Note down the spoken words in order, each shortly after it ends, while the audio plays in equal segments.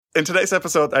In today's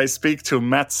episode, I speak to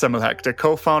Matt Semmelhack, the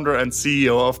co-founder and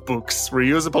CEO of Books,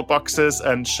 reusable boxes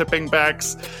and shipping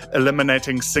bags,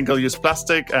 eliminating single-use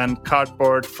plastic and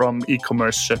cardboard from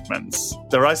e-commerce shipments.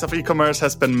 The rise of e-commerce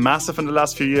has been massive in the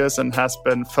last few years and has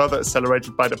been further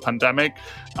accelerated by the pandemic.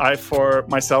 I, for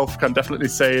myself, can definitely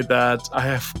say that I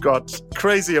have got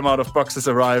crazy amount of boxes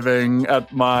arriving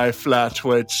at my flat,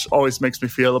 which always makes me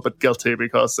feel a bit guilty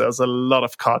because there's a lot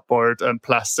of cardboard and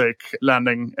plastic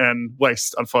landing in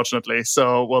waste, unfortunately.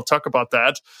 So we'll talk about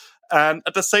that. And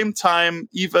at the same time,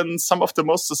 even some of the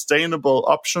most sustainable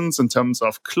options in terms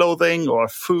of clothing or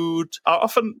food are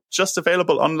often just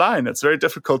available online. It's very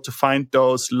difficult to find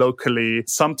those locally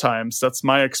sometimes. That's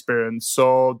my experience.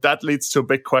 So that leads to a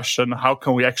big question. How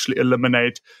can we actually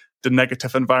eliminate the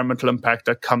negative environmental impact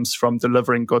that comes from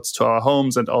delivering goods to our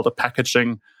homes and all the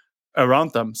packaging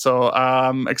around them? So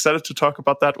I'm excited to talk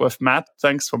about that with Matt.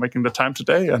 Thanks for making the time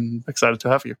today and excited to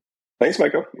have you. Thanks,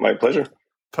 Michael. My pleasure.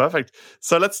 Perfect.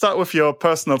 So let's start with your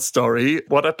personal story.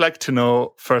 What I'd like to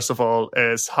know, first of all,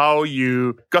 is how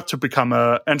you got to become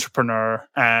an entrepreneur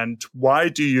and why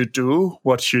do you do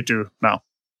what you do now?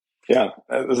 Yeah,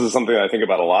 this is something I think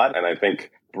about a lot. And I think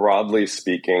broadly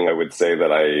speaking, I would say that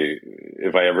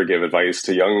if I ever give advice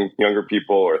to younger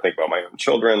people or think about my own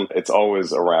children, it's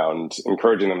always around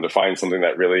encouraging them to find something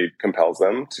that really compels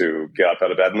them to get up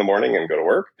out of bed in the morning and go to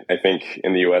work. I think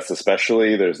in the US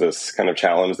especially, there's this kind of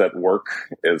challenge that work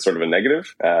is sort of a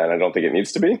negative, and I don't think it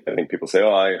needs to be. I think people say,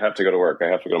 oh, I have to go to work, I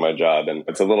have to go to my job, and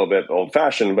it's a little bit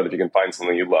old-fashioned, but if you can find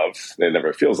something you love, it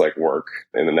never feels like work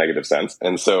in the negative sense.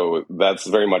 And so that's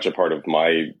very much a part of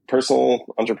my personal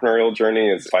entrepreneurial journey,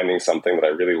 is finding something that I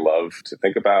really love to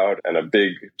think about, and a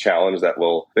big challenge that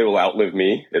will outlive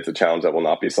me. It's a challenge that will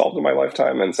not be solved in my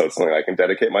lifetime. And so it's something I can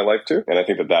dedicate my life to. And I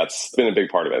think that that's been a big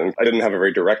part of it. And I didn't have a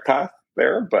very direct path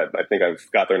there, but I think I've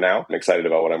got there now. I'm excited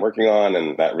about what I'm working on.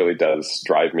 And that really does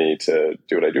drive me to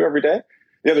do what I do every day.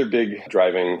 The other big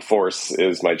driving force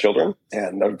is my children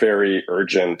and a very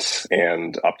urgent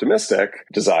and optimistic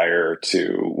desire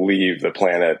to leave the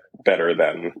planet better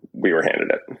than we were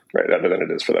handed it, right? Better than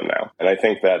it is for them now. And I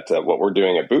think that what we're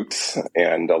doing at Books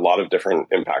and a lot of different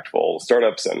impactful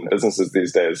startups and businesses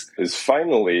these days is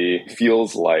finally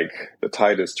feels like the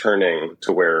tide is turning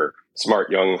to where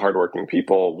smart, young, hardworking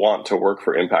people want to work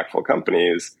for impactful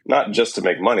companies, not just to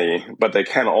make money, but they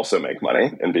can also make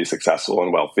money and be successful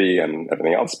and wealthy and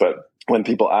everything else. But when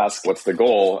people ask what's the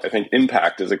goal, I think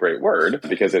impact is a great word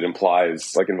because it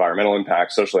implies like environmental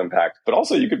impact, social impact, but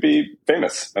also you could be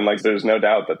famous. And like, there's no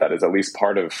doubt that that is at least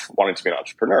part of wanting to be an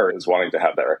entrepreneur, is wanting to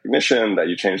have that recognition that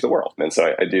you change the world. And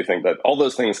so I do think that all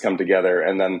those things come together.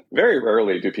 And then very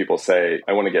rarely do people say,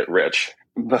 I want to get rich.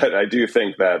 But I do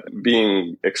think that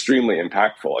being extremely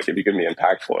impactful, like if you can be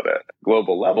impactful at a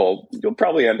global level, you'll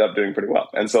probably end up doing pretty well.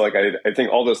 And so like I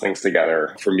think all those things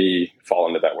together for me fall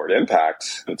into that word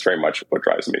impact. It's very much what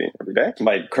drives me every day.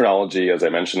 My chronology, as I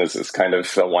mentioned, is kind of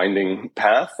a winding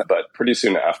path, but pretty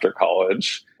soon after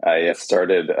college, I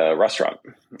started a restaurant,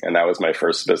 and that was my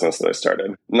first business that I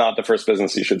started. Not the first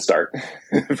business you should start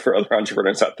for other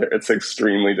entrepreneurs out there. It's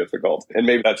extremely difficult. And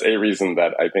maybe that's a reason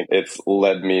that I think it's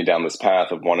led me down this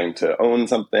path of wanting to own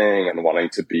something and wanting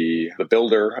to be the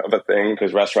builder of a thing,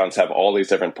 because restaurants have all these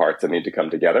different parts that need to come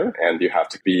together, and you have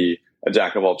to be a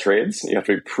jack of all trades. You have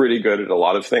to be pretty good at a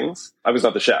lot of things. I was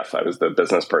not the chef. I was the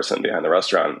business person behind the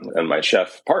restaurant. And my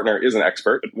chef partner is an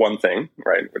expert at one thing,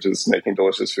 right, which is making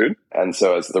delicious food. And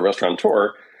so as the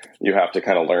restaurateur, you have to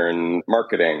kind of learn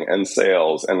marketing and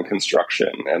sales and construction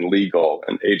and legal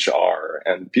and HR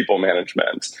and people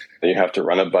management. And you have to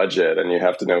run a budget and you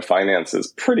have to know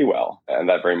finances pretty well. And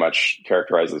that very much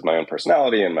characterizes my own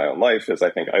personality and my own life, is I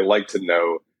think I like to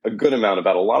know a good amount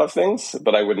about a lot of things,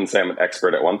 but I wouldn't say I'm an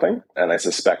expert at one thing. And I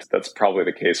suspect that's probably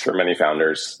the case for many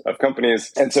founders of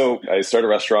companies. And so I started a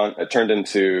restaurant. It turned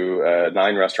into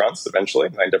 9 restaurants eventually,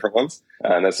 9 different ones.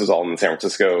 And this was all in the San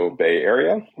Francisco Bay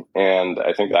Area. And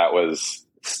I think that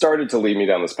started to lead me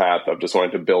down this path of just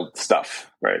wanting to build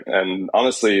stuff, right? And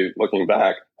honestly, looking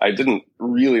back, I didn't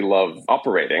really love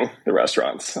operating the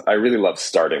restaurants. I really loved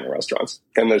starting the restaurants.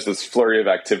 And there's this flurry of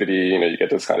activity, you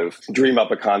get to kind of dream up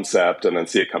a concept and then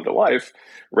see it come to life,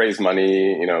 raise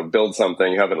money, build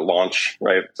something, you have it launch,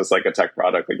 right? Just like a tech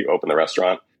product, like you open the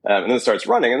restaurant. And then it starts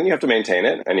running, and then you have to maintain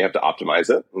it, and you have to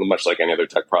optimize it, much like any other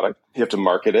tech product. You have to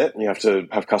market it, and you have to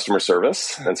have customer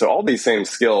service. And so all these same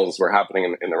skills were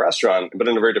happening in the restaurant, but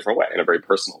in a very different way, in a very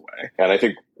personal way. And I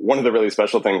think one of the really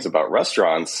special things about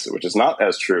restaurants, which is not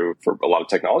as true for a lot of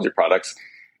technology products,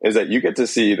 is that you get to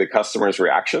see the customer's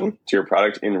reaction to your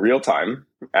product in real time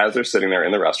as they're sitting there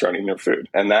in the restaurant eating their food.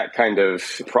 And that kind of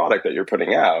product that you're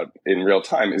putting out in real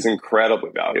time is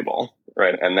incredibly valuable,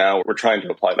 right? And now we're trying to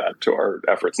apply that to our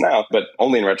efforts now, but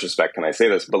only in retrospect can I say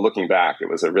this. But looking back, it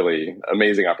was a really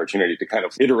amazing opportunity to kind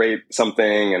of iterate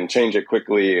something and change it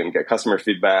quickly and get customer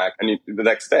feedback. And the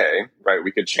next day, right,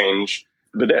 we could change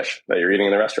the dish that you're eating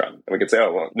in the restaurant. And we could say,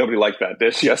 oh, well, nobody liked that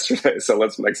dish yesterday, so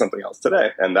let's make something else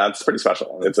today. And that's pretty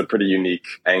special. It's a pretty unique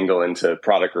angle into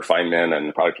product refinement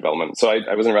and product development. So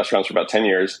I was in restaurants for about 10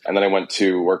 years, and then I went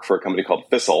to work for a company called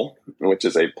Thistle, which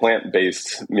is a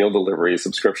plant-based meal delivery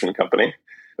subscription company.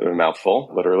 A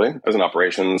mouthful, literally. I was in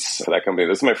operations for that company.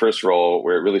 This is my first role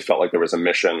where it really felt like there was a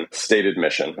mission, stated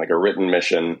mission, like a written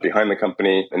mission behind the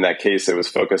company. In that case, it was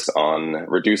focused on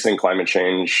reducing climate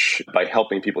change by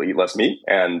helping people eat less meat.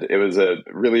 And it was a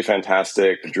really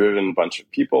fantastic, driven bunch of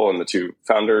people. And the two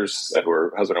founders, that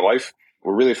were husband and wife,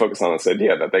 were really focused on this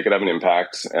idea that they could have an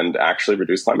impact and actually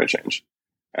reduce climate change.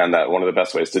 And that one of the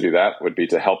best ways to do that would be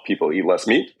to help people eat less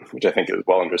meat, which I think is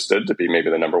well understood to be maybe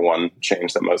the number one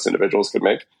change that most individuals could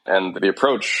make. And the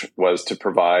approach was to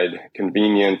provide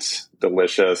convenient,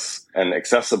 delicious, and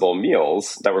accessible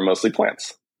meals that were mostly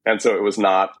plants. And so it was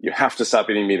not, you have to stop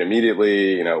eating meat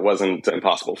immediately. It wasn't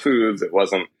Impossible Foods. It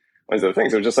wasn't one of those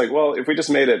things. It was just like, well, if we just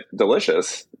made it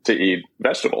delicious to eat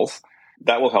vegetables,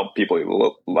 that will help people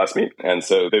eat less meat. And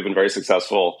so they've been very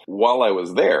successful. While I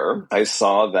was there, I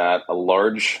saw that a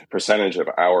large percentage of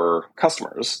our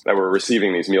customers that were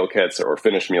receiving these meal kits or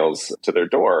finished meals to their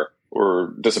door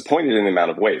were disappointed in the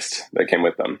amount of waste that came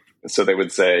with them. So they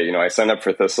would say, I signed up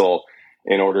for Thistle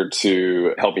in order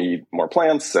to help me eat more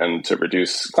plants and to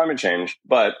reduce climate change.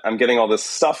 But I'm getting all this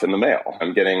stuff in the mail.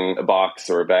 I'm getting a box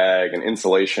or a bag and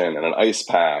insulation and an ice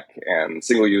pack and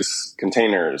single-use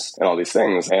containers and all these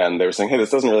things. And they were saying, hey,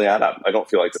 this doesn't really add up. I don't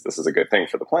feel like this is a good thing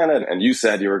for the planet. And you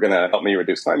said you were going to help me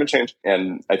reduce climate change.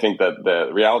 And I think that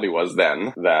the reality was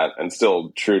then that, and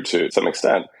still true to some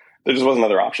extent, there just wasn't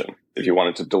another option. If you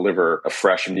wanted to deliver a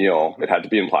fresh meal, it had to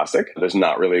be in plastic. There's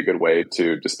not really a good way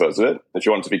to dispose of it. If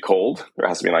you want it to be cold, there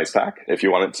has to be an ice pack. If you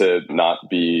want it to not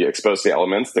be exposed to the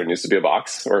elements, there needs to be a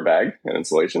box or a bag and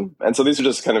insulation. And so these are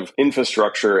just kind of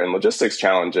infrastructure and logistics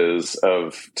challenges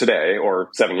of today or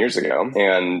 7 years ago.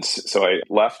 And so I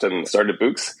left and started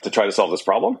Boox to try to solve this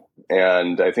problem.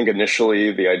 And I think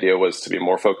initially the idea was to be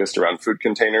more focused around food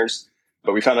containers.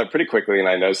 But we found out pretty quickly, and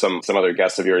I know some other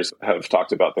guests of yours have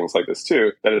talked about things like this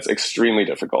too, that it's extremely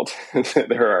difficult.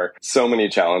 There are so many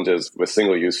challenges with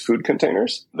single-use food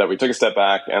containers that we took a step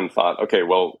back and thought, okay,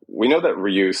 well, we know that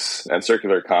reuse and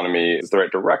circular economy is the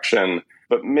right direction,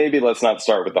 but maybe let's not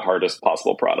start with the hardest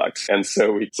possible product. And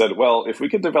so we said, well, if we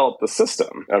could develop the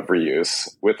system of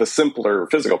reuse with a simpler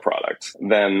physical product,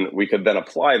 then we could then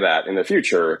apply that in the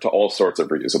future to all sorts of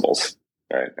reusables.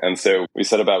 Right. And so we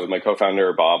set about with my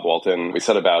co-founder, Bob Walton, we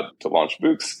set about to launch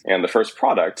Boox. And the first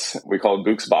product we called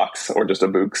Boox Box, or just a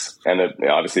Boox. And it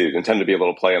obviously intended to be a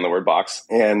little play on the word box.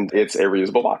 And it's a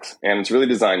reusable box. And it's really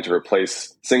designed to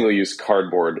replace single-use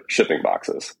cardboard shipping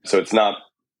boxes. So it's not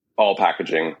all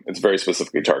packaging. It's very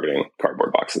specifically targeting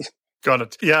cardboard boxes. Got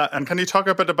it. Yeah. And can you talk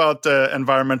a bit about the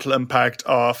environmental impact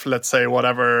of, let's say,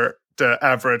 whatever the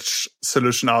average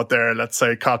solution out there, let's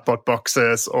say cardboard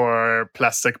boxes or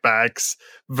plastic bags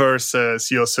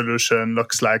versus your solution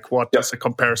looks like? What is the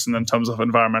comparison in terms of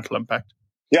environmental impact?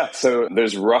 Yeah, so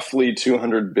there's roughly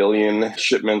 200 billion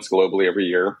shipments globally every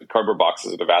year. Cardboard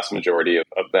boxes are the vast majority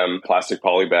of them. Plastic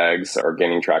poly bags are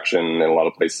gaining traction in a lot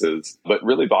of places. But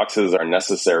really, boxes are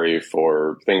necessary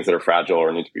for things that are fragile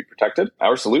or need to be protected.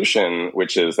 Our solution,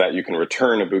 which is that you can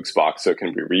return a Boox box so it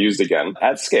can be reused again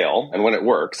at scale, and when it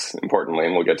works, importantly,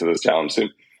 and we'll get to this challenge soon,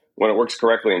 when it works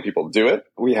correctly and people do it,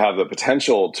 we have the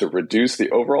potential to reduce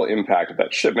the overall impact of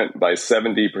that shipment by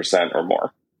 70% or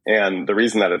more. And the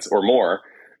reason that it's or more,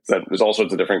 that there's all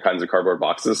sorts of different kinds of cardboard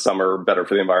boxes. Some are better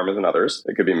for the environment than others.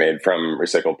 They could be made from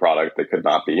recycled product. They could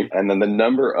not be. And then the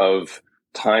number of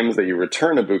times that you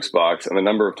return a Boox box and the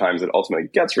number of times it ultimately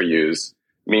gets reused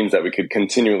means that we could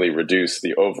continually reduce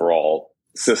the overall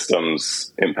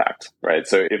system's impact, right?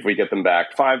 So if we get them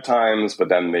back 5 times, but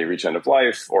then they reach end of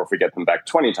life, or if we get them back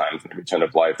 20 times and they reach end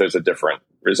of life, there's a different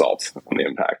result on the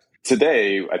impact.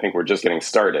 Today, I think we're just getting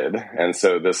started. And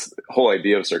so this whole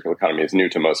idea of circular economy is new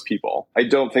to most people. I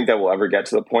don't think that we'll ever get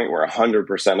to the point where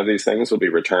 100% of these things will be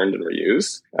returned and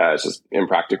reused. It's just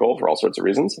impractical for all sorts of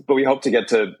reasons. But we hope to get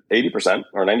to 80%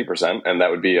 or 90%. And that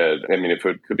would be if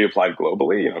it could be applied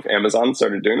globally, if Amazon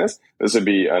started doing this would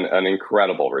be an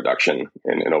incredible reduction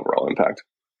in overall impact.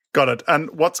 Got it. And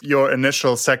what's your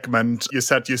initial segment? You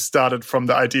said you started from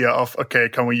the idea of, okay,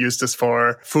 can we use this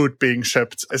for food being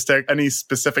shipped? Is there any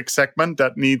specific segment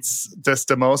that needs this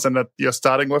the most and that you're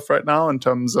starting with right now in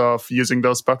terms of using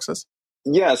those boxes?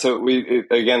 Yeah. So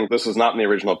again, this was not in the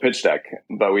original pitch deck,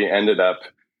 but we ended up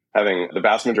having the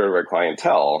vast majority of our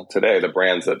clientele today, the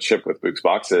brands that ship with Books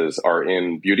boxes are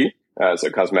in beauty, so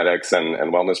cosmetics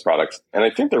and wellness products. And I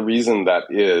think the reason that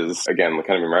is, again,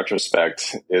 kind of in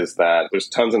retrospect, is that there's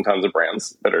tons and tons of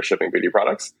brands that are shipping beauty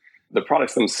products. The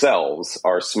products themselves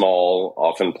are small,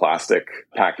 often plastic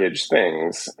packaged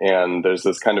things. And there's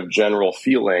this kind of general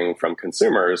feeling from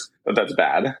consumers that that's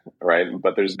bad, right?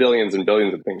 But there's billions and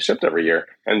billions of things shipped every year.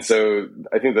 And so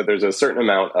I think that there's a certain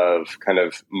amount of kind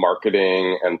of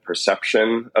marketing and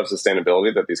perception of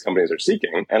sustainability that these companies are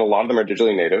seeking. And a lot of them are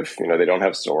digitally native. They don't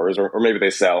have stores, or maybe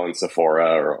they sell in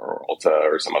Sephora or Ulta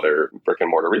or some other brick and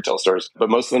mortar retail stores. But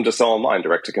most of them just sell online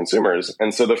direct to consumers.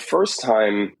 And so the first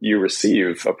time you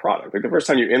receive a product, like the first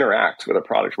time you interact with a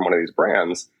product from one of these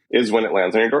brands is when it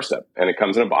lands on your doorstep and it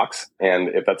comes in a box. And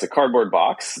if that's a cardboard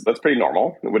box, that's pretty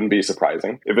normal. It wouldn't be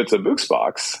surprising. If it's a Books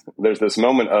box, there's this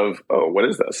moment of, oh, what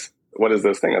is this? What is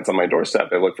this thing that's on my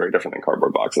doorstep? They look very different than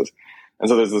cardboard boxes. And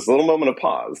so there's this little moment of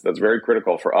pause that's very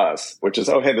critical for us, which is,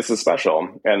 oh, hey, this is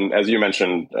special. And as you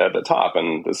mentioned at the top,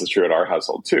 and this is true at our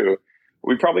household too,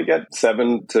 we probably get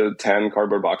 7 to 10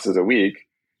 cardboard boxes a week.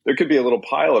 There could be a little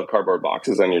pile of cardboard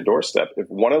boxes on your doorstep. If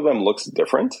one of them looks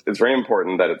different, it's very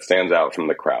important that it stands out from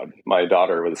the crowd. My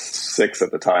daughter was 6 at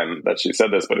the time that she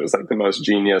said this, but it was like the most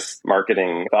genius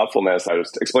marketing thoughtfulness. I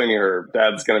was explaining to her,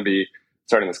 Dad's going to be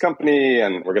starting this company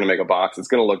and we're going to make a box. It's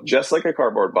going to look just like a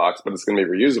cardboard box, but it's going to be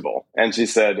reusable. And she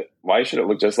said, why should it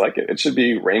look just like it? It should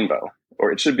be rainbow.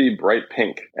 Or it should be bright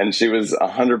pink. And she was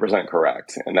 100%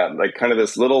 correct. And that like kind of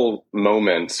this little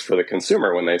moment for the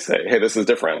consumer when they say, hey, this is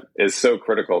different, is so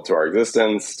critical to our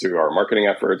existence, to our marketing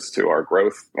efforts, to our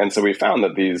growth. And so we found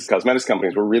that these cosmetics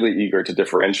companies were really eager to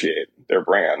differentiate their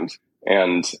brand.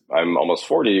 And I'm almost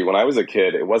 40. When I was a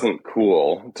kid, it wasn't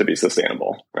cool to be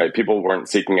sustainable, right? People weren't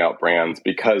seeking out brands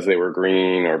because they were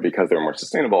green or because they were more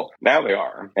sustainable. Now they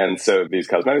are. And so these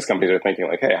cosmetics companies are thinking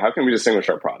like, hey, how can we distinguish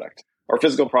our product? Our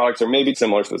physical products are maybe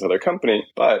similar to this other company,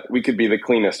 but we could be the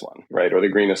cleanest one, right? Or the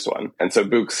greenest one. And so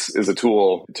Books is a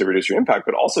tool to reduce your impact,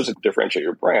 but also to differentiate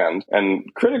your brand.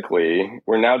 And critically,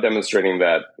 we're now demonstrating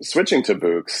that switching to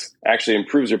Books actually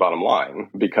improves your bottom line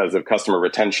because of customer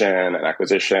retention and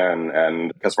acquisition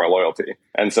and customer loyalty.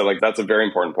 And so like that's a very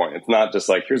important point. It's not just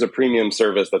like, here's a premium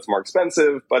service that's more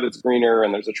expensive, but it's greener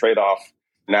and there's a trade-off.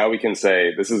 Now we can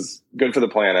say this is good for the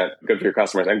planet, good for your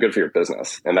customers, and good for your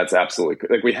business. And that's absolutely,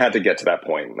 like we had to get to that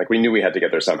point. Like we knew we had to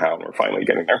get there somehow, and we're finally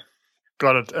getting there.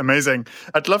 Got it. Amazing.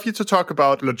 I'd love you to talk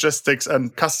about logistics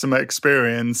and customer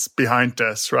experience behind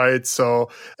this, right? So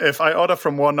if I order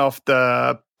from one of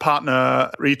the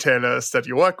partner retailers that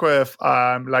you work with,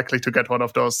 I'm likely to get one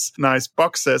of those nice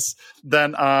boxes.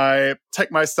 Then I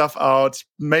take my stuff out.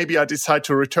 Maybe I decide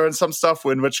to return some stuff,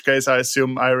 in which case I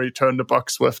assume I return the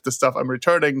box with the stuff I'm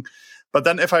returning. But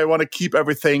then if I want to keep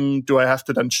everything, do I have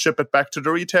to then ship it back to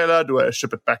the retailer? Do I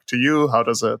ship it back to you? How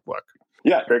does it work?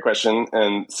 Yeah, great question.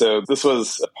 And so this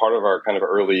was a part of our kind of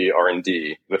early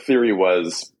R&D. The theory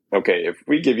was, okay, if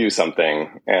we give you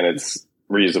something and it's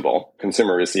reusable,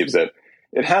 consumer receives it,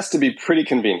 it has to be pretty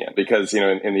convenient because,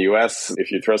 in the US,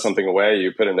 if you throw something away,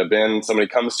 you put it in a bin, somebody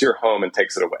comes to your home and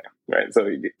takes it away, right? So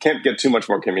you can't get too much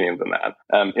more convenient than that.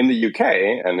 In the UK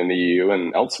and in the EU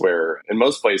and elsewhere, in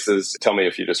most places, tell me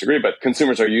if you disagree, but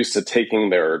consumers are used to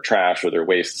taking their trash or their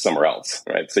waste somewhere else,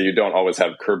 right? So you don't always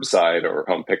have curbside or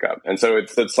home pickup. And so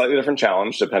it's a slightly different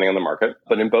challenge depending on the market.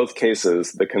 But in both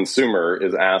cases, the consumer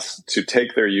is asked to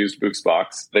take their used Books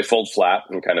box. They fold flat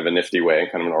in kind of a nifty way,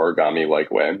 kind of an origami-like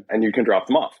way, and you can drop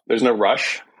them off. There's no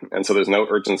rush. And so there's no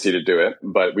urgency to do it,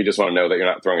 but we just want to know that you're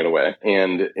not throwing it away.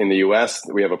 And in the US,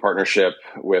 we have a partnership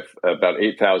with about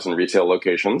 8,000 retail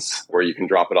locations where you can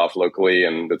drop it off locally.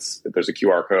 And there's a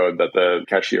QR code that the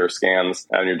cashier scans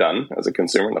and you're done as a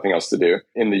consumer, nothing else to do.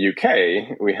 In the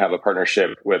UK, we have a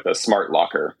partnership with a smart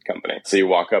locker company. So you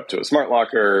walk up to a smart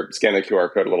locker, scan the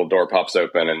QR code, a little door pops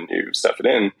open and you stuff it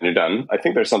in and you're done. I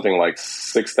think there's something like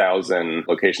 6,000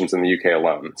 locations in the UK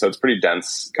alone. So it's pretty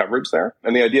dense coverage there.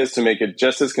 And the idea is to make it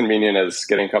just as convenient as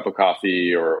getting a cup of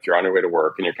coffee, or if you're on your way to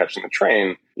work and you're catching the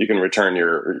train, you can return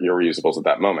your reusables at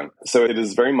that moment. So it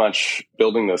is very much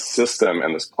building this system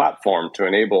and this platform to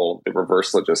enable the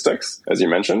reverse logistics, as you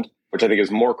mentioned, which I think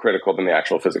is more critical than the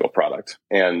actual physical product.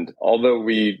 And although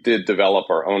we did develop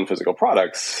our own physical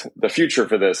products, the future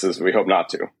for this is we hope not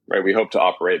to, right? We hope to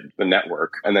operate the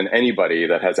network, and then anybody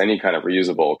that has any kind of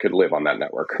reusable could live on that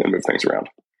network and move things around.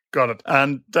 Got it.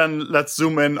 And then let's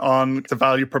zoom in on the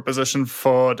value proposition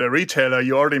for the retailer.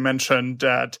 You already mentioned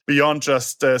that beyond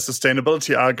just the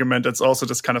sustainability argument, it's also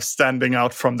just kind of standing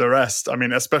out from the rest. I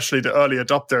mean, especially the early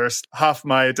adopters. Half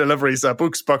my deliveries are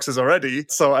Boox boxes already.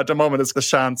 So at the moment, it's the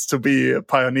chance to be a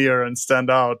pioneer and stand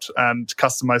out and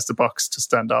customize the box to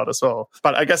stand out as well.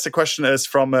 But I guess the question is,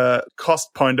 from a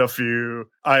cost point of view,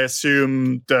 I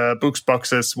assume the Boox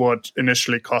boxes would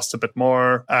initially cost a bit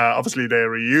more. Obviously, they're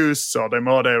reused, so the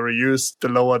more they're reused, the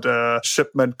lower the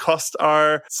shipment costs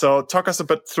are. So talk us a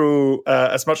bit through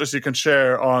as much as you can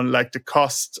share on like the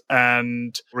cost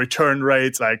and return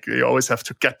rates. Like you always have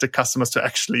to get the customers to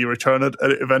actually return it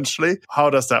eventually. How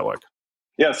does that work?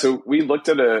 Yeah, so we looked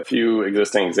at a few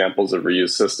existing examples of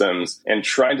reuse systems and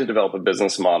tried to develop a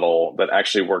business model that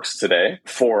actually works today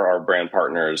for our brand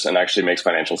partners and actually makes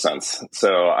financial sense.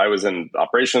 So I was in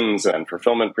operations and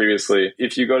fulfillment previously.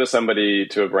 If you go to somebody,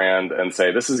 to a brand, and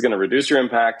say, this is going to reduce your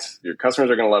impact, your customers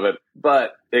are going to love it,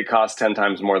 but it costs 10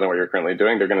 times more than what you're currently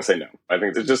doing, they're going to say no. I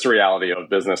think it's just a reality of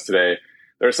business today.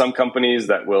 There are some companies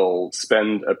that will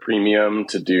spend a premium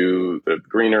to do the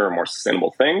greener or more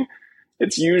sustainable thing.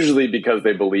 It's usually because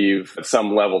they believe at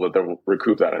some level that they'll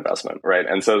recoup that investment, right?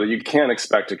 And so you can't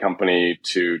expect a company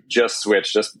to just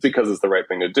switch just because it's the right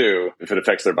thing to do if it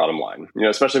affects their bottom line. You know,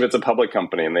 especially if it's a public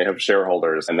company and they have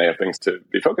shareholders and they have things to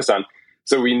be focused on.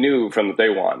 So we knew from day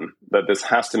one that this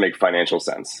has to make financial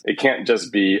sense. It can't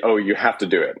just be, oh, you have to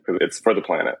do it because it's for the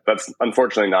planet. That's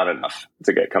unfortunately not enough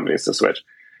to get companies to switch.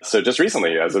 So just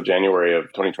recently, as of January of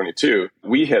 2022,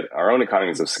 we hit our own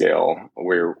economies of scale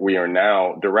where we are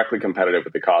now directly competitive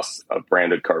with the cost of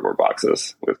branded cardboard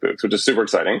boxes with Boox, which is super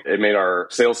exciting. It made our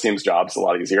sales team's jobs a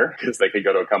lot easier because they could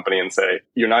go to a company and say,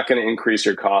 you're not going to increase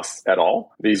your costs at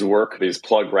all. These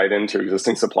plug right into your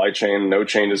existing supply chain, no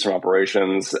changes from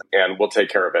operations, and we'll take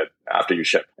care of it after you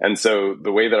ship. And so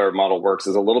the way that our model works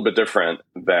is a little bit different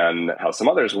than how some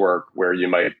others work, where you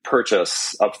might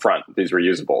purchase upfront these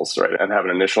reusables, right, and have an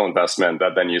initial investment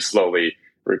that then you slowly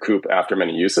recoup after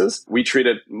many uses. We treat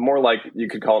it more like, you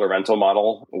could call it a rental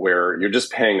model, where you're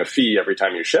just paying a fee every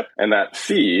time you ship. And that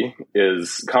fee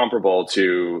is comparable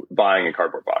to buying a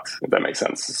cardboard box, if that makes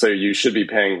sense. So you should be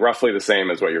paying roughly the same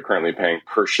as what you're currently paying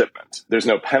per shipment. There's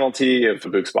no penalty if the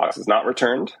Boox box is not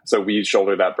returned. So we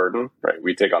shoulder that burden, right?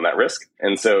 We take on that risk.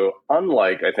 And so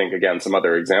unlike, I think, again, some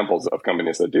other examples of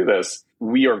companies that do this,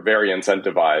 we are very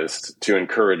incentivized to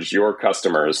encourage your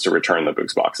customers to return the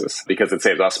Boox boxes because it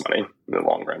saves us money in the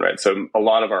long run, right? So a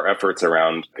lot of our efforts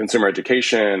around consumer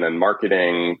education and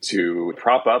marketing to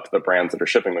prop up the brands that are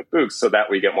shipping with Boox so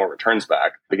that we get more returns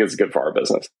back because it's good for our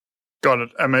business. Got it.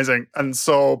 Amazing. And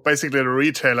so basically the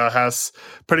retailer has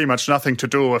pretty much nothing to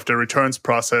do with the returns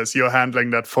process. You're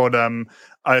handling that for them.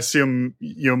 I assume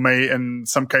you may, in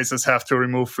some cases, have to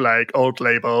remove like old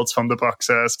labels from the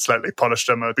boxes, slightly polish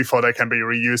them before they can be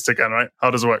reused again, right? How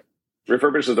does it work?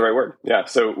 Refurbish is the right word. Yeah.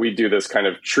 So we do this kind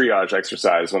of triage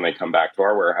exercise when they come back to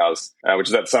our warehouse, which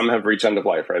is that some have reached end of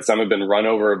life, right? Some have been run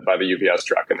over by the UPS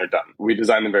truck and they're done. We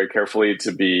design them very carefully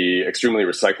to be extremely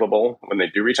recyclable when they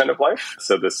do reach end of life.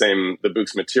 So the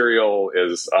Boox material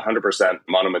is 100%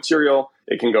 monomaterial.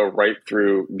 It can go right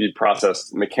through, be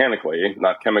processed mechanically,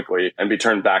 not chemically, and be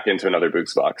turned back into another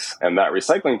Boox box. And that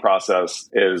recycling process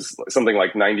is something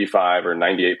like 95 or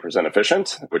 98%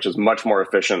 efficient, which is much more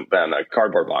efficient than a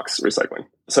cardboard box recycling.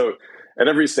 So at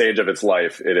every stage of its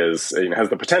life, it has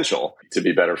the potential to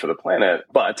be better for the planet.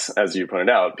 But as you pointed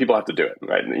out, people have to do it,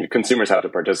 right? Consumers have to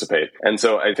participate. And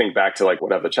so I think back to like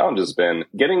what have the challenges been,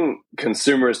 getting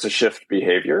consumers to shift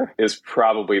behavior is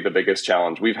probably the biggest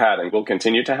challenge we've had and will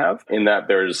continue to have, in that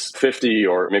there's 50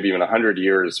 or maybe even 100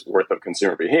 years worth of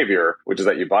consumer behavior, which is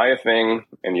that you buy a thing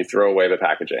and you throw away the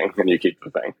packaging and you keep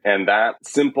the thing. And that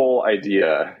simple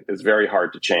idea is very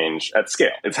hard to change at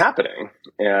scale. It's happening.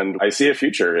 And I see a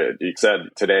future. You said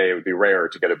today it would be rare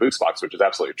to get a Boox box, which is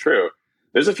absolutely true.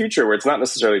 There's a future where it's not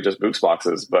necessarily just Boox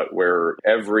boxes, but where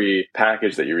every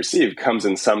package that you receive comes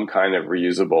in some kind of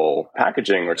reusable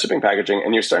packaging or shipping packaging.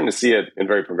 And you're starting to see it in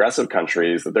very progressive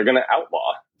countries that they're going to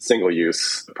outlaw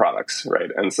single-use products, right?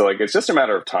 And so it's just a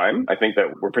matter of time. I think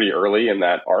that we're pretty early in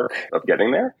that arc of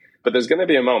getting there. But there's going to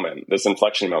be a moment, this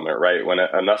inflection moment, right, when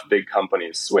enough big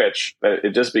companies switch that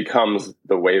it just becomes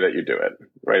the way that you do it,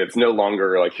 right? It's no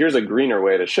longer like, here's a greener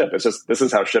way to ship. It's just, this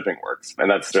is how shipping works. And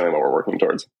that's certainly what we're working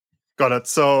towards. Got it.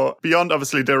 So beyond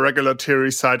obviously the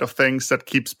regulatory side of things that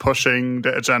keeps pushing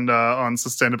the agenda on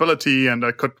sustainability and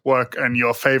that could work in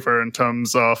your favor in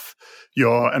terms of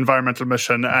your environmental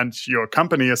mission and your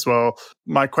company as well,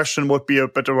 my question would be a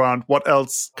bit around what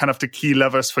else kind of the key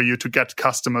levers for you to get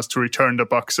customers to return the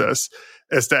boxes.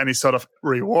 Is there any sort of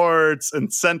rewards,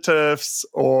 incentives,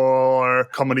 or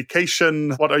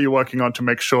communication? What are you working on to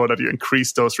make sure that you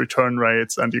increase those return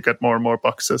rates and you get more and more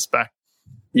boxes back?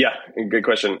 Yeah, good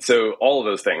question. So all of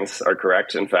those things are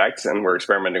correct, in fact, and we're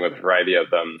experimenting with a variety of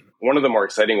them. One of the more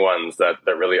exciting ones that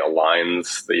really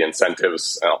aligns the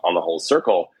incentives on the whole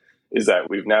circle is that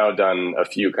we've now done a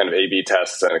few kind of A/B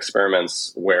tests and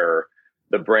experiments where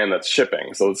the brand that's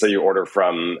shipping. So let's say you order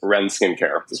from Ren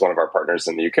Skincare. This is one of our partners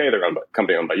in the UK. They're a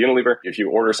company owned by Unilever. If you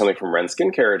order something from Ren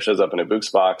Skincare, it shows up in a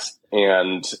Boox box.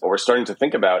 And what we're starting to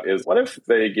think about is, what if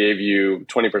they gave you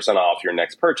 20% off your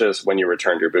next purchase when you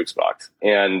returned your Boox box?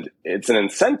 And it's an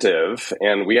incentive,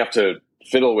 and we have to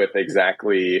fiddle with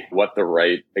exactly what the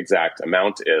right exact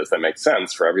amount is that makes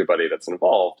sense for everybody that's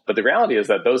involved. But the reality is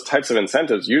that those types of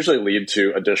incentives usually lead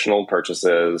to additional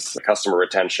purchases, customer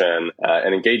retention,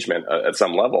 and engagement at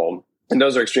some level. And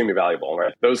those are extremely valuable,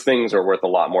 right? Those things are worth a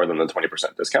lot more than the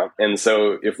 20% discount. And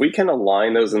so if we can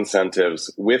align those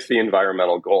incentives with the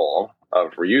environmental goal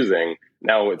of reusing,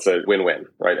 now it's a win-win,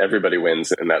 right? Everybody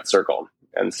wins in that circle.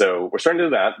 And so we're starting to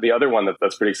do that. The other one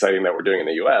that's pretty exciting that we're doing in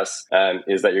the US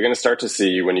is that you're going to start to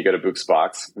see when you get a Boox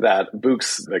box that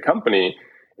Boox, the company,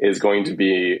 is going to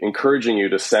be encouraging you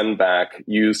to send back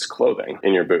used clothing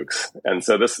in your Boox. And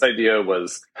so this idea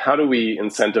was, how do we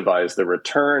incentivize the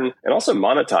return and also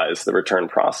monetize the return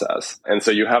process? And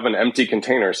so you have an empty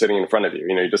container sitting in front of you.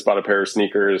 You know, you just bought a pair of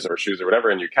sneakers or shoes or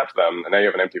whatever, and you kept them, and now you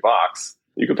have an empty box.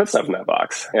 You can put stuff in that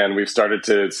box. And we've started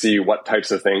to see what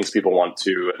types of things people want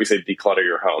to, we say, declutter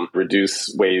your home,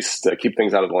 reduce waste, keep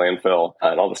things out of the landfill,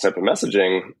 and all this type of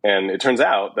messaging. And it turns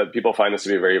out that people find this to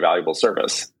be a very valuable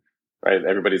service, right?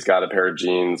 Everybody's got a pair of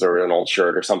jeans or an old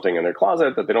shirt or something in their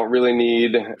closet that they don't really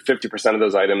need. 50% of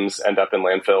those items end up in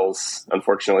landfills,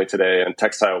 unfortunately, today. And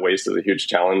textile waste is a huge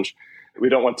challenge. We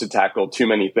don't want to tackle too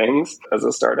many things as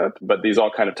a startup, but these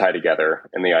all kind of tie together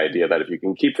in the idea that if you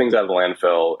can keep things out of the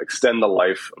landfill, extend the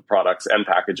life of products and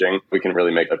packaging, we can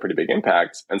really make a pretty big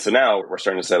impact. And so now we're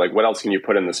starting to say, like, what else can you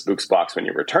put in this Boox box when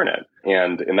you return it?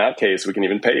 And in that case, we can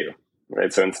even pay you.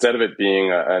 Right. So instead of it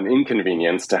being an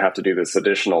inconvenience to have to do this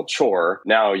additional chore,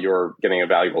 now you're getting a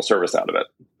valuable service out of it.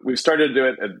 We've started to do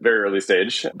it at a very early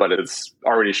stage, but it's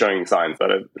already showing signs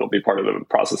that it'll be part of the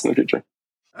process in the future.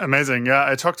 Amazing. Yeah,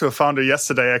 I talked to a founder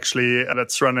yesterday, actually,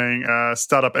 that's running a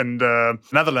startup in the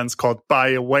Netherlands called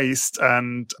Buy Waste.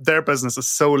 And their business is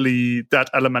solely that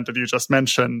element that you just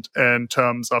mentioned in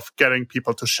terms of getting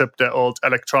people to ship their old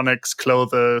electronics,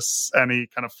 clothes, any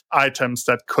kind of items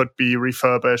that could be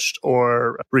refurbished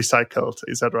or recycled,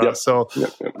 etc. Yep. So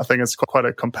I think it's quite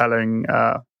a compelling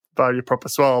value prop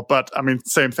as well. But I mean,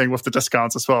 same thing with the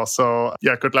discounts as well. So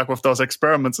yeah, good luck with those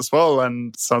experiments as well.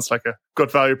 And sounds like a good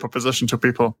value proposition to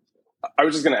people. I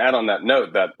was just going to add on that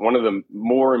note that one of the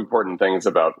more important things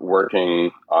about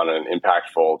working on an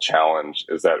impactful challenge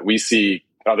is that we see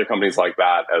other companies like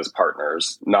that as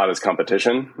partners, not as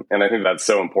competition. And I think that's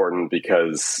so important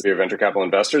because we have venture capital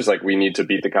investors, like we need to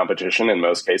beat the competition in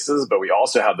most cases, but we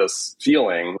also have this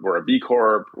feeling we're a B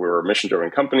Corp, we're a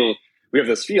mission-driven company. We have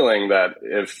this feeling that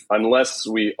unless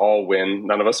we all win,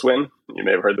 none of us win. You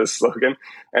may have heard this slogan.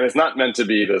 And it's not meant to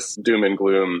be this doom and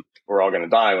gloom, we're all going to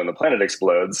die when the planet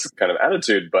explodes kind of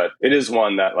attitude. But it is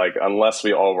one that, like, unless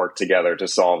we all work together to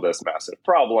solve this massive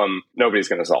problem, nobody's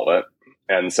going to solve it.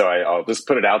 And so I'll just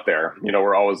put it out there. You know,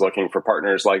 we're always looking for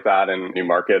partners like that in new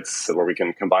markets where we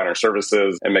can combine our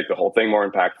services and make the whole thing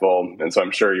more impactful. And so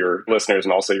I'm sure your listeners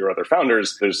and also your other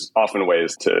founders, there's often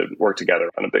ways to work together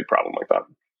on a big problem like that.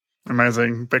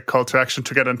 Amazing. Big call to action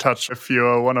to get in touch if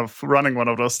you're running one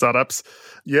of those startups.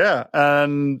 Yeah.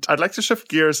 And I'd like to shift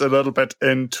gears a little bit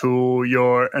into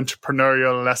your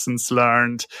entrepreneurial lessons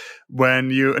learned.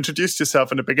 When you introduced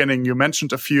yourself in the beginning, you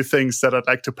mentioned a few things that I'd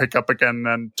like to pick up again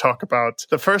and talk about.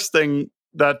 The first thing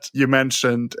that you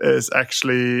mentioned is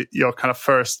actually your kind of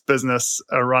first business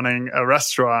running a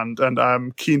restaurant. And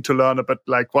I'm keen to learn a bit,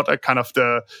 like, what are kind of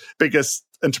the biggest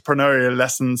entrepreneurial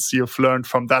lessons you've learned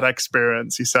from that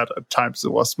experience. You said at times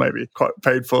it was maybe quite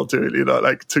painful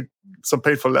to some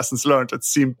painful lessons learned, it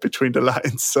seemed, between the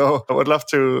lines. So I would love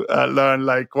to learn,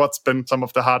 like, what's been some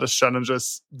of the hardest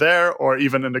challenges there, or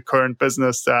even in the current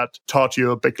business, that taught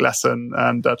you a big lesson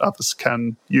and that others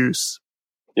can use.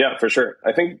 Yeah, for sure.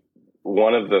 I think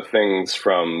one of the things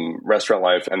from restaurant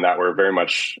life, and that we're very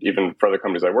much, even for other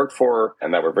companies I work for,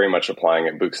 and that we're very much applying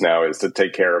at Books now, is to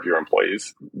take care of your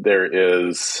employees. There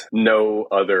is no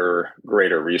other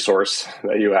greater resource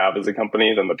that you have as a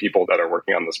company than the people that are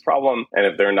working on this problem. And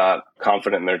if they're not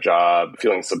confident in their job,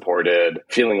 feeling supported,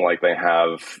 feeling like they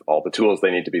have all the tools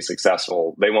they need to be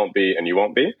successful, they won't be and you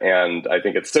won't be. And I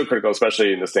think it's so critical,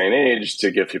 especially in this day and age,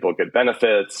 to give people good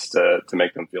benefits, to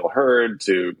make them feel heard,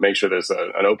 to make sure there's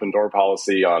an open door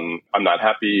policy on I'm not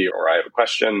happy or I have a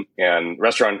question. And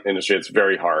restaurant industry, it's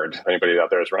very hard. If anybody out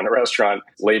there has run a restaurant,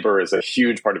 labor is a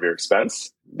huge part of your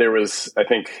expense. There was, I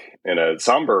think, in a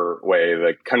somber way,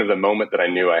 the moment that I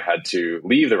knew I had to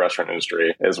leave the restaurant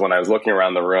industry is when I was looking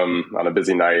around the room on a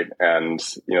busy night, and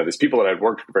these people that I'd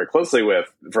worked very closely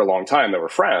with for a long time that were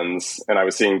friends, and I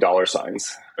was seeing dollar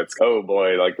signs. It's, oh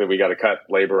boy, we got to cut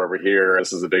labor over here.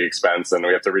 This is a big expense, and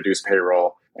we have to reduce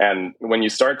payroll. And when you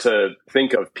start to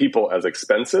think of people as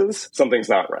expenses, something's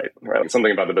not right?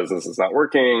 Something about the business is not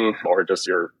working, or just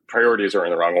your priorities are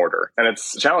in the wrong order. And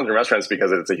it's a challenge in restaurants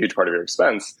because it's a huge part of your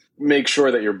expense. Make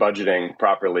sure that you're budgeting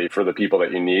properly for the people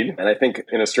that you need. And I think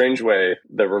in a strange way,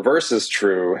 the reverse is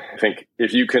true. I think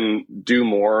if you can do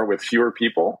more with fewer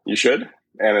people, you should.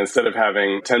 And instead of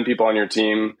having 10 people on your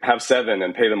team, have 7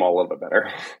 and pay them all a little bit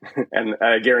better. And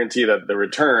I guarantee that the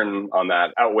return on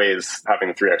that outweighs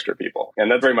having 3 extra people. And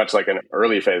that's very much like an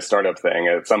early phase startup thing.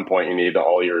 At some point, you need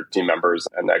all your team members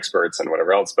and experts and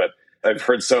whatever else. But I've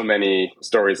heard so many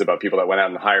stories about people that went out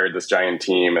and hired this giant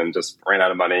team and just ran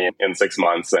out of money in 6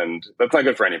 months. And that's not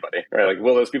good for anybody, right?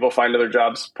 Will those people find other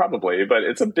jobs? Probably. But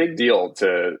it's a big deal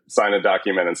to sign a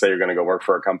document and say you're going to go work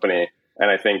for a company. And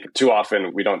I think too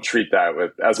often we don't treat that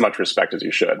with as much respect as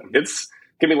you should. It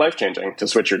can be life-changing to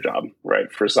switch your job,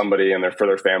 right? For somebody and for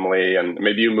their family, and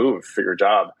maybe you move for your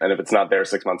job. And if it's not there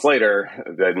 6 months later,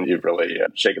 then you've really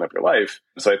shaken up your life.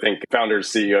 So I think founders,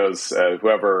 CEOs,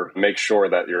 whoever, make sure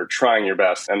that you're trying your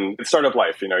best. And it's startup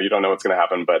life, you don't know what's going to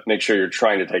happen, but make sure you're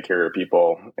trying to take care of your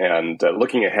people and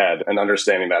looking ahead and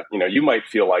understanding that, you might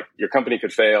feel like your company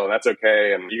could fail and that's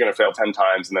okay. And you're going to fail 10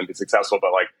 times and then be successful. But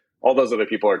all those other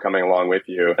people are coming along with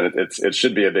you, and it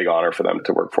should be a big honor for them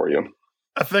to work for you.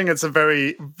 I think it's a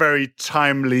very, very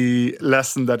timely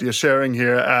lesson that you're sharing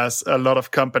here, as a lot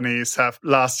of companies have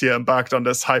last year embarked on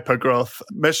this hyper-growth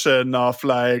mission of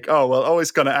always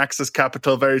going to access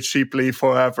capital very cheaply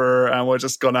forever, and we're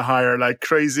just going to hire like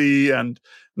crazy. And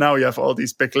now you have all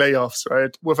these big layoffs,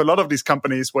 right? With a lot of these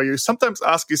companies where you sometimes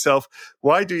ask yourself,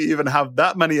 why do you even have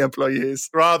that many employees,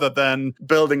 rather than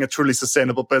building a truly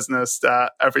sustainable business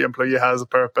that every employee has a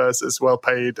purpose, is well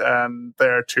paid, and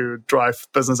there to drive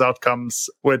business outcomes,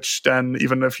 which then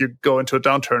even if you go into a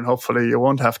downturn, hopefully you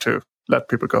won't have to let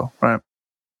people go, right?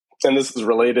 And this is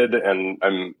related, and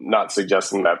I'm not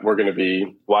suggesting that we're going to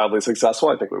be wildly successful.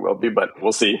 I think we will be, but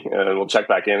we'll see. And we'll check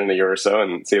back in a year or so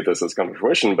and see if this has come to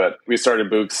fruition. But we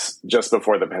started Books just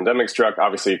before the pandemic struck.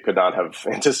 Obviously, could not have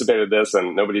anticipated this,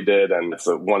 and nobody did. And it's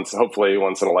hopefully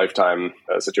once in a lifetime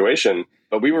situation.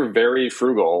 But we were very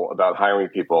frugal about hiring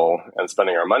people and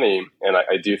spending our money. And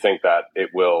I do think that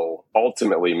it will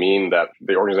ultimately mean that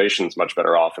the organization is much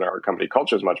better off and our company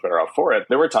culture is much better off for it.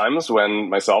 There were times when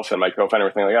myself and my co-founder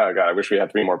were thinking, oh God, I wish we had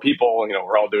 3 more people.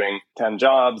 We're all doing 10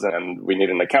 jobs and we need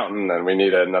an accountant and we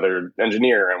need another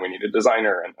engineer and we need a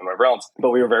designer and whatever else. But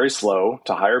we were very slow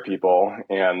to hire people.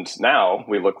 And now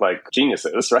we look like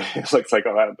geniuses, right? It looks like,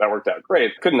 oh, that worked out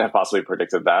great. Couldn't have possibly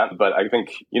predicted that. But I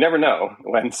think you never know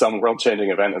when some world-changing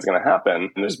event is going to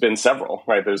happen. And there's been several,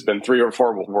 right? There's been 3 or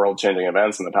 4 world-changing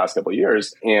events in the past couple of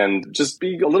years. And just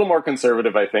be a little more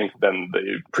conservative, I think, than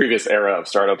the previous era of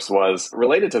startups was.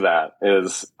 Related to that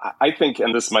is, I think,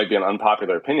 and this might be an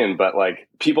unpopular opinion, but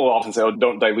people often say, oh,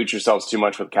 don't dilute yourselves too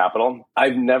much with capital.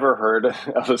 I've never heard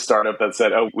of a startup that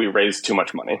said, oh, we raised too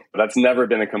much money. That's never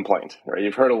been a complaint, right?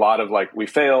 You've heard a lot of we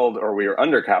failed or we were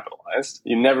undercapitalized.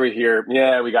 You never hear,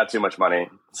 yeah, we got too much money.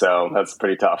 So that's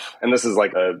pretty tough. And this is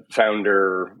a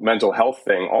founder mental health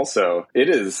thing also. It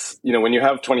is, when you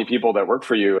have 20 people that work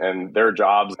for you and their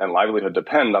jobs and livelihood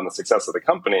depend on the success of the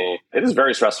company, it is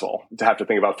very stressful to have to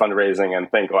think about fundraising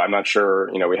and think, oh, I'm not sure,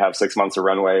 we have 6 months of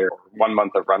runway or 1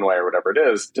 month of runway or whatever it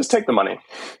is. Just take the money.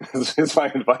 It's my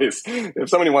advice. If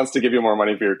somebody wants to give you more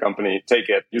money for your company, take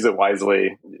it, use it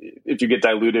wisely. If you get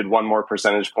diluted 1 more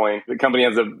percentage point, the company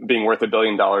ends up being worth $1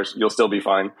 billion, you'll still be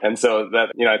fine. And so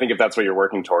that, I think if that's what you're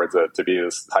working towards it to be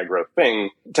this high growth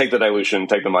thing, take the dilution,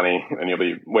 take the money, and you'll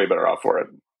be way better off for it.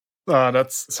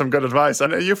 That's some good advice.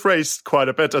 And you've raised quite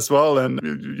a bit as well. And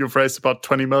you've raised about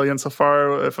 20 million so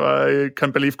far, if I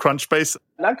can believe Crunchbase.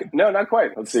 No, not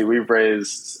quite. Let's see. We've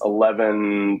raised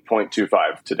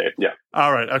 11.25 to date. Yeah.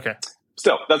 All right. Okay.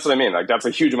 Still, that's what I mean. Like, that's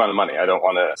a huge amount of money. I don't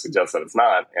want to suggest that it's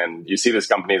not. And you see these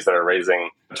companies that are raising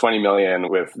 20 million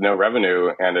with no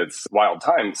revenue, and it's wild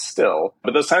times still.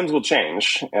 But those times will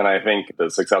change. And I think the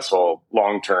successful,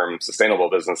 long-term, sustainable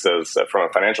businesses, from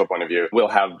a financial point of view, will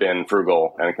have been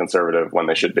frugal and conservative when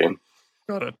they should be.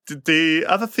 Got it. The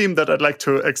other theme that I'd like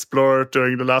to explore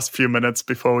during the last few minutes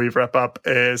before we wrap up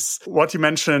is what you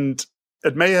mentioned.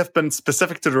 It may have been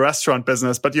specific to the restaurant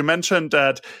business, but you mentioned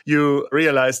that you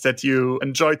realized that you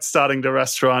enjoyed starting the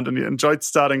restaurant and you enjoyed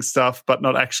starting stuff, but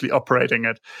not actually operating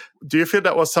it. Do you feel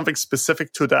that was something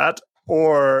specific to that?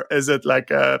 Or is it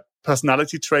like a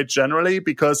personality trait generally?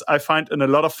 Because I find in a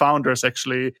lot of founders,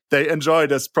 actually, they enjoy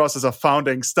this process of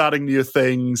founding, starting new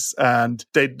things, and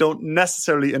they don't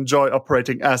necessarily enjoy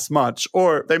operating as much,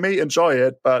 or they may enjoy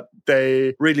it, but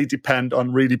they really depend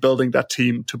on really building that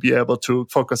team to be able to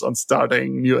focus on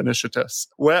starting new initiatives.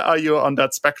 Where are you on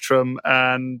that spectrum?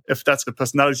 And if that's a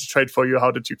personality trait for you,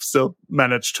 how did you still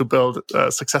manage to build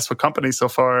a successful company so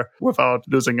far without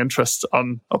losing interest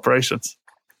on operations?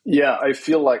 Yeah, I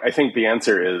think the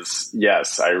answer is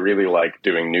yes. I really like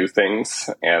doing new things.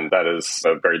 And that is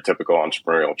a very typical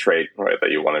entrepreneurial trait, right? That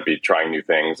you want to be trying new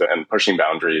things and pushing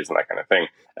boundaries and that kind of thing.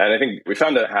 And I think we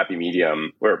found a happy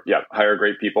medium where, hire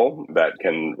great people that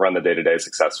can run the day-to-day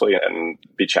successfully and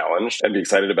be challenged and be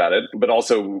excited about it. But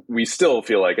also, we still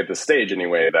feel like at this stage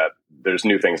anyway, that there's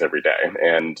new things every day.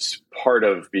 And part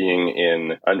of being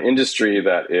in an industry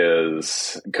that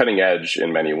is cutting edge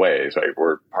in many ways, right?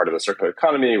 We're part of the circular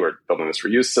economy. We're building this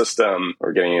reuse system.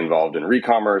 We're getting involved in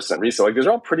re-commerce and resale. Like, these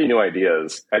are all pretty new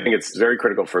ideas. I think it's very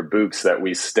critical for Books that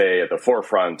we stay at the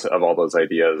forefront of all those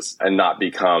ideas and not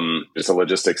become just a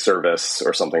logistics service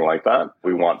or something like that.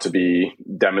 We want to be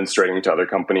demonstrating to other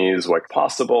companies what's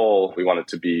possible. We want it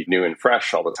to be new and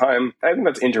fresh all the time. I think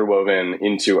that's interwoven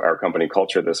into our company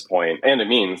culture at this point. And it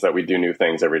means that we do new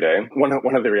things every day. One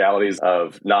of the realities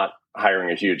of not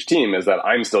hiring a huge team is that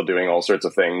I'm still doing all sorts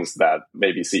of things that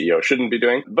maybe CEO shouldn't be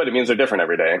doing, but it means they're different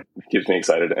every day. It keeps me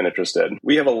excited and interested.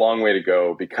 We have a long way to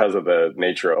go because of the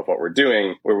nature of what we're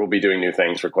doing, where we'll be doing new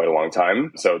things for quite a long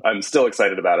time. So I'm still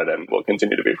excited about it and will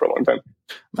continue to be for a long time.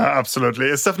 Absolutely.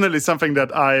 It's definitely something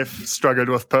that I've struggled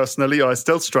with personally, or I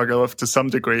still struggle with to some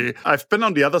degree. I've been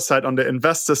on the other side, on the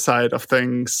investor side of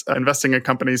things, investing in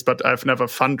companies, but I've never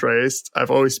fundraised.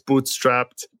 I've always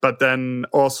bootstrapped, but then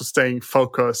also staying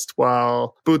focused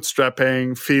while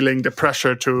bootstrapping, feeling the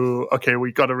pressure to, okay,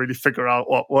 we got to really figure out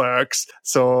what works.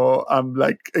 So I'm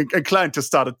like inclined to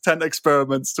start at 10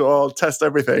 experiments to all test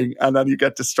everything. And then you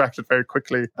get distracted very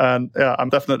quickly. And yeah, I'm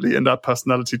definitely in that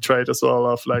personality trait as well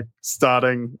of like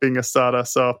being a starter.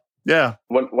 So yeah.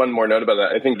 One more note about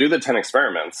that. I think do the 10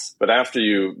 experiments, but after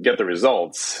you get the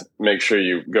results, make sure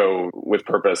you go with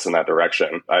purpose in that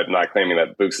direction. I'm not claiming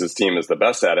that Books' team is the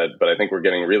best at it, but I think we're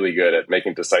getting really good at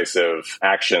making decisive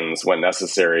actions when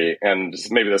necessary. And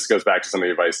maybe this goes back to some of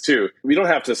the advice too. We don't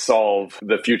have to solve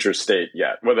the future state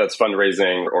yet, whether that's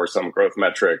fundraising or some growth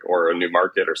metric or a new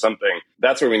market or something.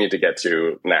 That's where we need to get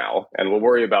to now. And we'll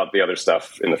worry about the other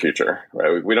stuff in the future,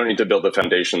 right? We don't need to build the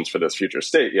foundations for this future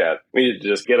state yet. We need to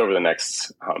just get over the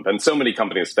next hump. And so many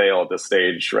companies fail at this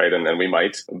stage, right? And we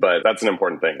might, but that's an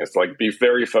important thing. It's like be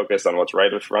very focused on what's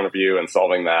right in front of you and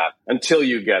solving that until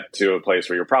you get to a place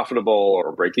where you're profitable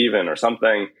or break even or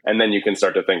something. And then you can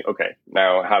start to think, okay,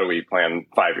 now how do we plan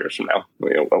 5 years from now?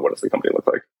 What does the company look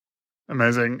like?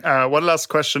 Amazing. One last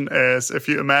question is, if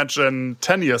you imagine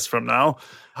 10 years from now,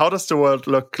 how does the world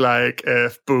look like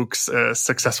if Books is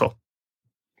successful?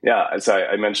 Yeah, so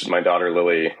I mentioned my daughter,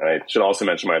 Lily, and I should also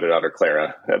mention my other daughter,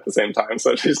 Clara, at the same time,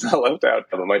 so she's not left out.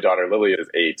 But my daughter, Lily, is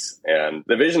 8, and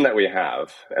the vision that we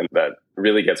have, and that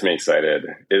really gets me excited,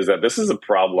 is that this is a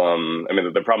problem. I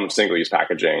mean, the problem of single-use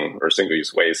packaging or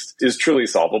single-use waste is truly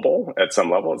solvable at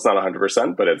some level. It's not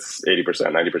 100%, but it's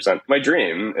 80%, 90%. My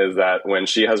dream is that when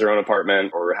she has her own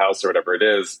apartment or house or whatever it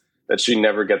is, that she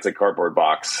never gets a cardboard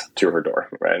box to her door,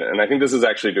 right? And I think this is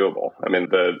actually doable. I mean,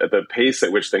 at the pace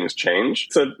at which things change,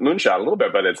 it's a moonshot a little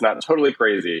bit, but it's not totally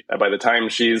crazy. By the time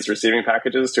she's receiving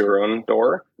packages to her own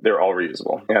door, they're all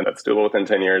reusable. And that's doable within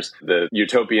 10 years. The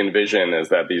utopian vision is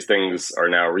that these things are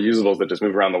now reusables that just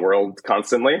move around the world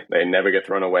constantly. They never get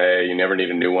thrown away. You never need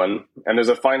a new one. And there's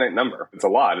a finite number. It's a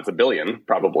lot. It's 1 billion,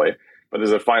 probably. But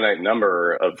there's a finite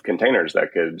number of containers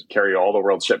that could carry all the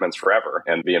world's shipments forever.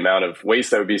 And the amount of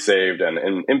waste that would be saved and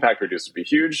impact reduced would be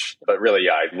huge. But really,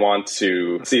 I want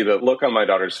to see the look on my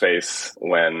daughter's face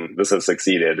when this has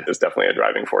succeeded is definitely a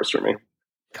driving force for me.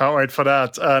 Can't wait for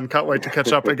that, and can't wait to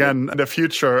catch up again in the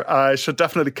future. I should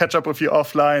definitely catch up with you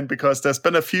offline because there's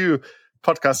been a few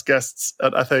podcast guests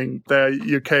at, I think,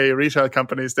 the UK retail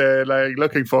companies. They're like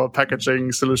looking for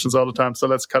packaging solutions all the time. So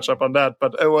let's catch up on that.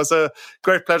 But it was a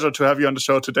great pleasure to have you on the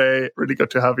show today. Really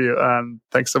good to have you. And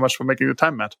thanks so much for making the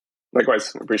time, Matt.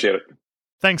 Likewise. Appreciate it.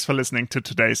 Thanks for listening to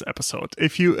today's episode.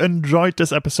 If you enjoyed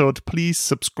this episode, please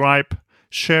subscribe,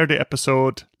 share the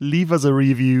episode, leave us a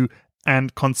review,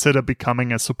 and consider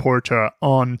becoming a supporter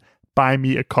on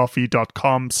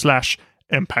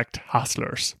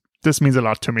buymeacoffee.com/impacthustlers. This means a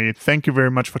lot to me. Thank you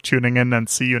very much for tuning in and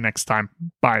see you next time.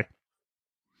 Bye.